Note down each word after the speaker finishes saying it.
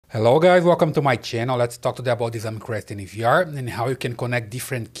Hello guys, welcome to my channel. Let's talk today about this Amcrest NVR and how you can connect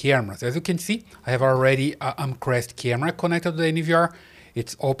different cameras. As you can see, I have already an Amcrest camera connected to the NVR.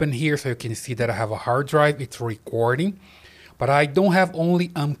 It's open here so you can see that I have a hard drive, it's recording. But I don't have only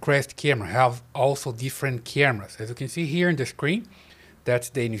Amcrest camera, I have also different cameras. As you can see here in the screen, that's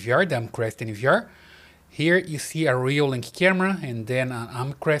the NVR, the Amcrest NVR. Here you see a Reolink camera and then an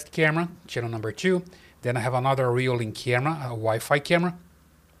Amcrest camera, channel number 2. Then I have another Reolink camera, a Wi-Fi camera.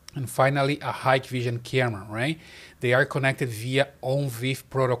 And finally, a Hikvision camera, right? They are connected via ONVIF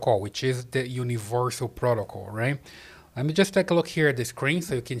protocol, which is the universal protocol, right? Let me just take a look here at the screen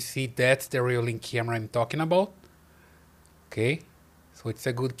so you can see that's the Reolink camera I'm talking about. Okay, so it's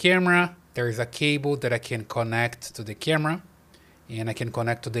a good camera. There is a cable that I can connect to the camera and I can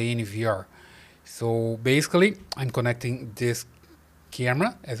connect to the NVR. So basically, I'm connecting this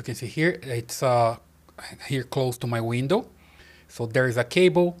camera. As you can see here, it's here close to my window. So there is a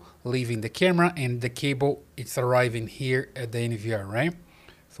cable leaving the camera and the cable it's arriving here at the NVR, right?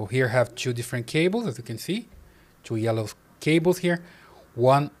 So here I have two different cables, as you can see, two yellow cables here.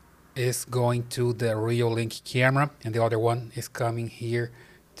 One is going to the Reolink camera and the other one is coming here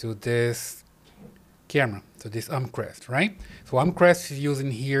to this camera, to this Amcrest, right? So Amcrest is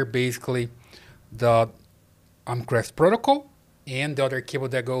using here basically the Amcrest protocol, and the other cable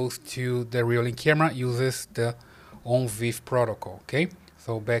that goes to the Reolink camera uses the ONVIF protocol. Okay,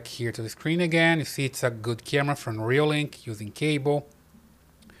 so back here to the screen again, you see it's a good camera from Reolink using cable.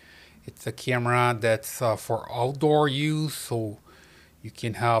 It's a camera that's for outdoor use, so you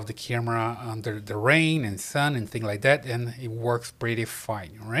can have the camera under the rain and sun and things like that, and it works pretty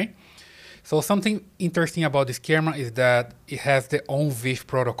fine, right? So something interesting about this camera is that it has the ONVIF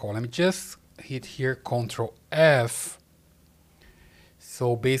protocol. Let me just hit here Ctrl F.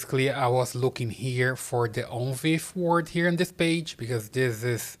 So basically I was looking here for the ONVIF word here on this page because this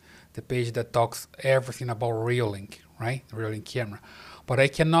is the page that talks everything about Reolink, right? Reolink camera. But I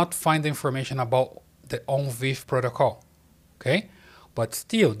cannot find the information about the ONVIF protocol, okay? But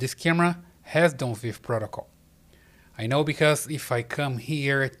still, this camera has the ONVIF protocol. I know because if I come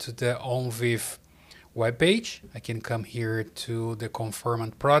here to the ONVIF webpage, I can come here to the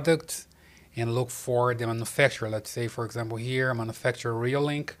confirmed products and look for the manufacturer. Let's say, for example, here, manufacturer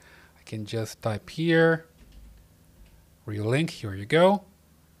Reolink. I can just type here, Reolink, here you go.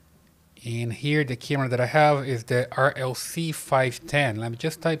 And here, the camera that I have is the RLC 510. Let me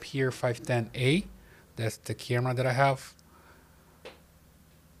just type here 510A. That's the camera that I have.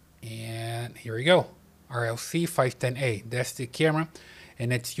 And here we go, RLC 510A. That's the camera.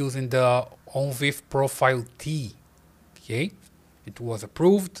 And it's using the ONVIF Profile T. Okay, it was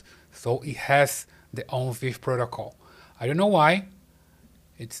approved. So it has the ONVIF protocol. I don't know why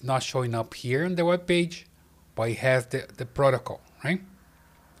it's not showing up here on the web page, but it has the protocol, right?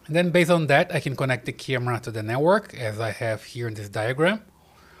 And then based on that, I can connect the camera to the network as I have here in this diagram.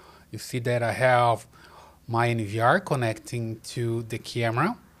 You see that I have my NVR connecting to the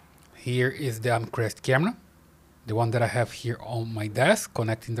camera. Here is the Amcrest camera, the one that I have here on my desk,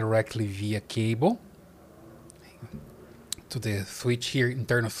 connecting directly via cable to the switch here,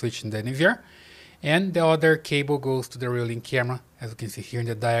 internal switch in the NVR, and the other cable goes to the Reolink camera, as you can see here in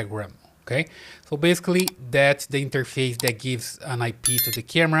the diagram. Okay, so basically that's the interface that gives an IP to the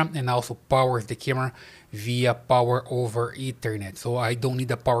camera and also powers the camera via power over Ethernet. So I don't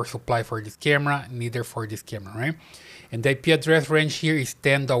need a power supply for this camera, neither for this camera, right? And the IP address range here is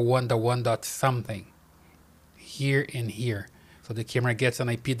 10.1.1. something here and here. So the camera gets an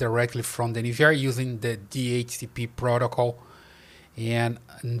IP directly from the NVR using the DHCP protocol. And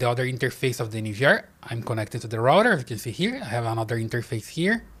the other interface of the NVR, I'm connected to the router. As you can see here, I have another interface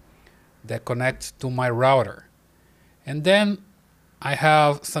here that connects to my router. And then I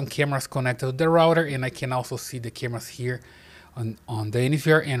have some cameras connected to the router, and I can also see the cameras here on the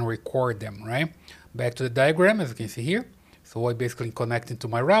NVR and record them, right? Back to the diagram, as you can see here. So I basically connecting to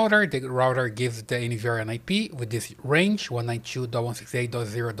my router. The router gives the NVR an IP with this range,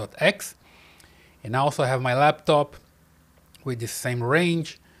 192.168.0.x. And I also have my laptop with the same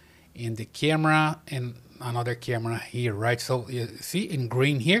range in the camera and another camera here, right? So you see in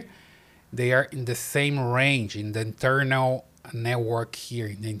green here, they are in the same range in the internal network here,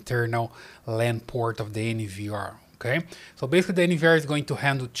 in the internal LAN port of the NVR, okay? So basically the NVR is going to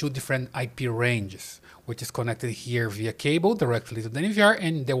handle two different IP ranges, which is connected here via cable directly to the NVR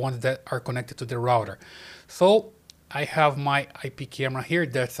and the ones that are connected to the router. So I have my IP camera here.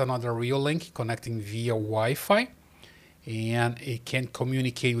 That's another Reolink connecting via Wi-Fi, and it can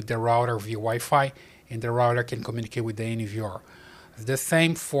communicate with the router via Wi-Fi, and the router can communicate with the NVR. It's the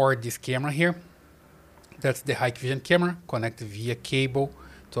same for this camera here. That's the Hikvision camera connected via cable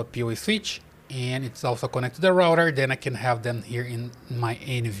to a PoE switch, and it's also connected to the router. Then I can have them here in my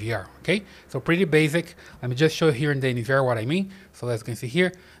NVR. Okay, so pretty basic. Let me just show you here in the NVR what I mean. So as you can see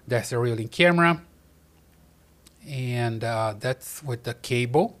here, that's the Reolink camera, and that's with the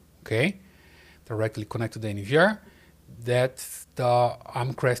cable. Okay, directly connected to the NVR. That's the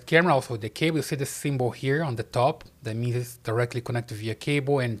Amcrest camera, also the cable. You see the symbol here on the top. That means it's directly connected via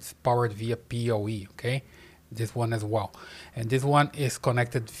cable and it's powered via PoE. Okay, this one as well, and this one is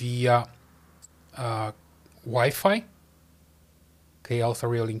connected via Wi-Fi. Okay, also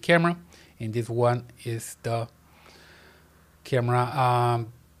Reolink camera, and this one is the camera,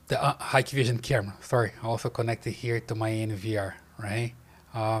 the Hikvision camera. Sorry, also connected here to my NVR, right?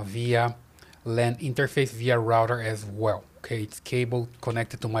 Via LAN interface via router as well. Okay, it's cable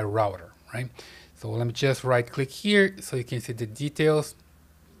connected to my router, right? So let me just right click here so you can see the details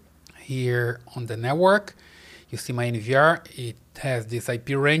here on the network. You see my NVR, it has this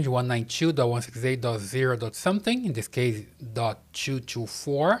IP range 192.168.0. something, in this case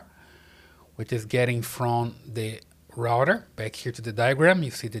 .224, which is getting from the router. Back here to the diagram, you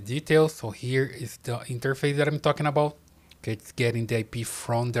see the details. So here is the interface that I'm talking about. Okay, it's getting the IP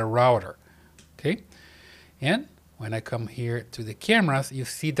from the router. Okay, and when I come here to the cameras, you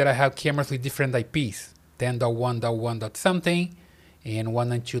see that I have cameras with different IPs, 10.1.1. something and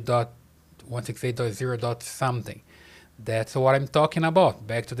 192.168.0. something. That's what I'm talking about.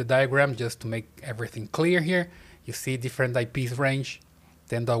 Back to the diagram, just to make everything clear here. You see different IPs range,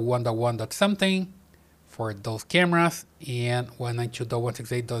 10.1.1. something for those cameras and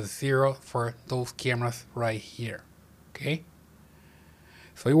 192.168.0 for those cameras right here. Okay,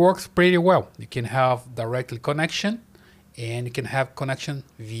 so it works pretty well. You can have directly connection, and you can have connection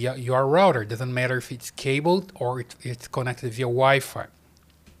via your router. Doesn't matter if it's cabled or it's connected via Wi-Fi.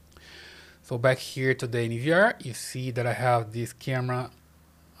 So back here to the NVR, you see that I have this camera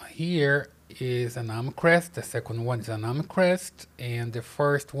here is an Amcrest. The second one is an Amcrest, and the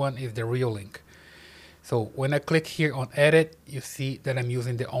first one is the Reolink. So when I click here on edit, you see that I'm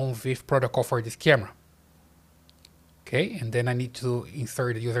using the ONVIF protocol for this camera. Okay, and then I need to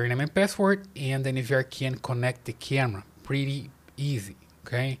insert the username and password, and then NVR can connect the camera. Pretty easy,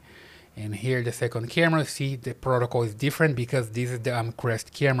 okay? And here the second camera, see the protocol is different because this is the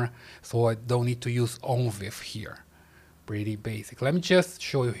Amcrest camera, so I don't need to use ONVIF here. Pretty basic. Let me just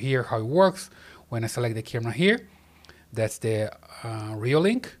show you here how it works. When I select the camera here, that's the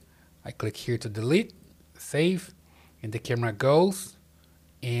Reolink. I click here to delete, save, and the camera goes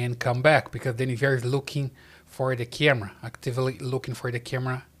and come back because the NVR is looking for the camera, actively looking for the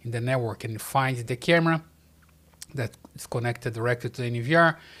camera in the network, and it finds the camera that is connected directly to the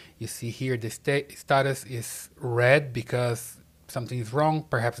NVR. You see here the status is red because something is wrong,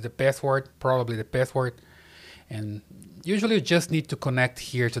 perhaps the password, probably the password. And usually you just need to connect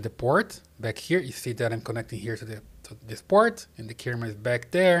here to the port. Back here, you see that I'm connecting here to this port, and the camera is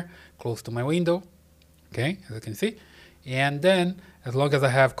back there, close to my window. Okay, as you can see. And then, as long as I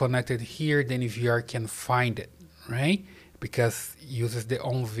have connected here, the NVR can find it, right? Because it uses the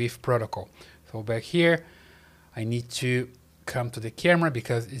ONVIF protocol. So back here, I need to come to the camera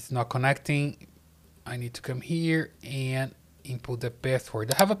because it's not connecting. I need to come here and input the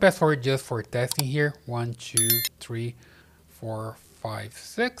password. I have a password just for testing here. 1, 2, 3, 4, 5,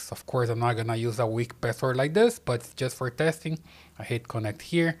 6. Of course, I'm not gonna use a weak password like this, but it's just for testing. I hit connect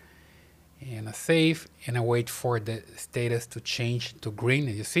here, and I save, and I wait for the status to change to green.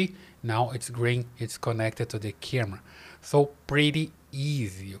 And you see, now it's green, it's connected to the camera. So pretty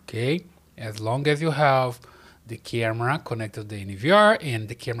easy, okay? As long as you have the camera connected to the NVR and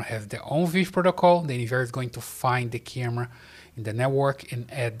the camera has the ONVIF protocol, the NVR is going to find the camera in the network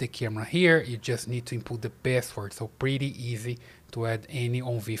and add the camera here. You just need to input the password. So pretty easy to add any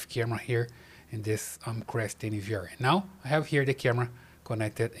ONVIF camera here in this Amcrest NVR. Now I have here the camera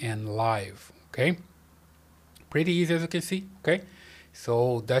connected and live. Okay, pretty easy as you can see. Okay,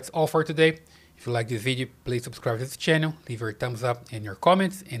 so that's all for today. If you like this video, please subscribe to this channel, leave your thumbs up and your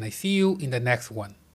comments, and I see you in the next one.